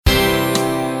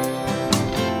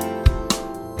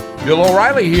Bill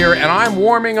O'Reilly here, and I'm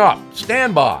warming up.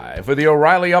 Stand by for the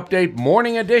O'Reilly Update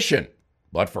Morning Edition.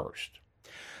 But first,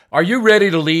 are you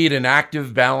ready to lead an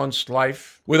active, balanced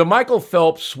life? With a Michael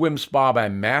Phelps Swim Spa by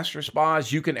Master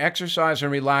Spas, you can exercise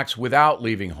and relax without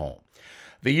leaving home.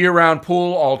 The year-round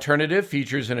pool alternative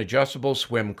features an adjustable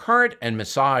swim current and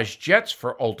massage jets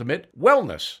for ultimate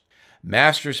wellness.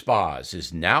 Master Spas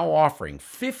is now offering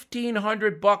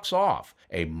 $1,500 off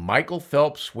a Michael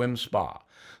Phelps Swim Spa.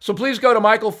 So please go to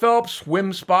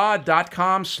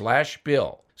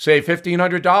michaelphelpsswimspa.com/bill. Save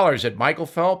 $1,500 at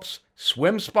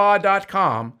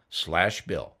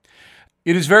michaelphelpsswimspa.com/bill.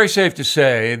 It is very safe to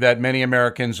say that many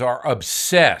Americans are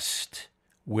obsessed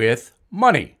with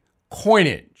money,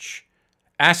 coinage,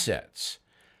 assets.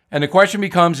 And the question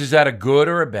becomes, is that a good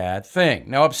or a bad thing?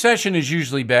 Now, obsession is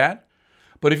usually bad,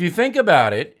 but if you think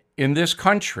about it, in this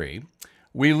country,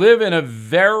 we live in a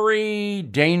very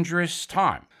dangerous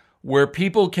time where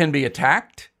people can be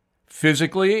attacked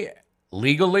physically,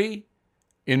 legally,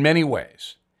 in many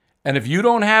ways. And if you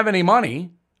don't have any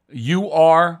money, you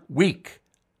are weak,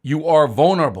 you are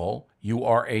vulnerable, you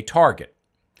are a target.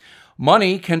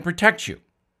 Money can protect you.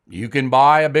 You can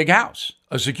buy a big house,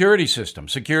 a security system,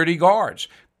 security guards,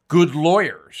 good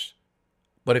lawyers.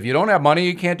 But if you don't have money,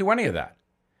 you can't do any of that.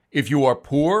 If you are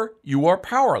poor, you are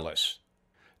powerless.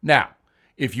 Now,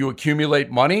 if you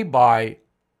accumulate money by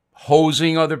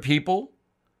hosing other people,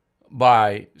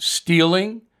 by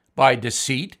stealing, by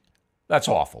deceit, that's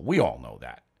awful. We all know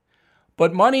that.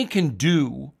 But money can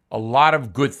do a lot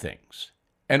of good things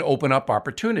and open up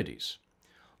opportunities.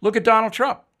 Look at Donald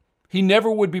Trump. He never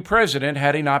would be president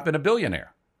had he not been a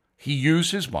billionaire. He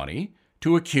used his money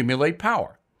to accumulate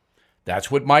power. That's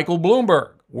what Michael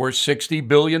Bloomberg, worth $60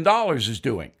 billion, is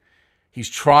doing. He's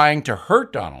trying to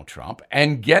hurt Donald Trump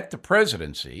and get the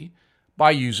presidency by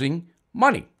using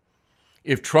money.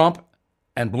 If Trump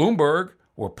and Bloomberg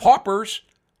were paupers,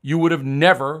 you would have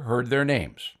never heard their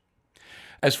names.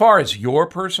 As far as your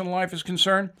personal life is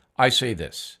concerned, I say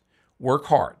this: work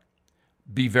hard,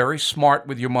 be very smart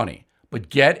with your money,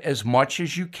 but get as much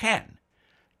as you can.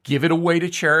 Give it away to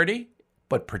charity,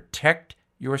 but protect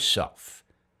yourself.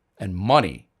 And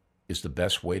money is the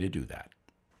best way to do that.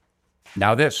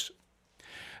 Now this.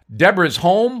 Deborah's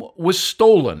home was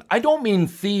stolen. I don't mean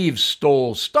thieves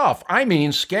stole stuff. I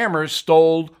mean scammers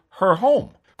stole her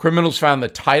home. Criminals found the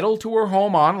title to her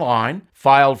home online,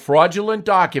 filed fraudulent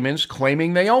documents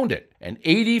claiming they owned it, and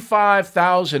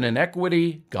 $85,000 in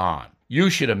equity gone. You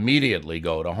should immediately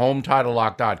go to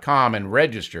HomeTitleLock.com and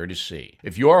register to see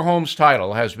if your home's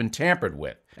title has been tampered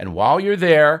with. And while you're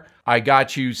there, I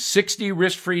got you 60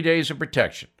 risk-free days of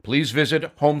protection. Please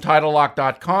visit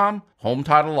HomeTitleLock.com,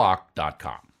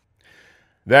 HomeTitleLock.com.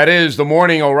 That is the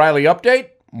Morning O'Reilly Update.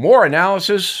 More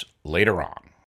analysis later on.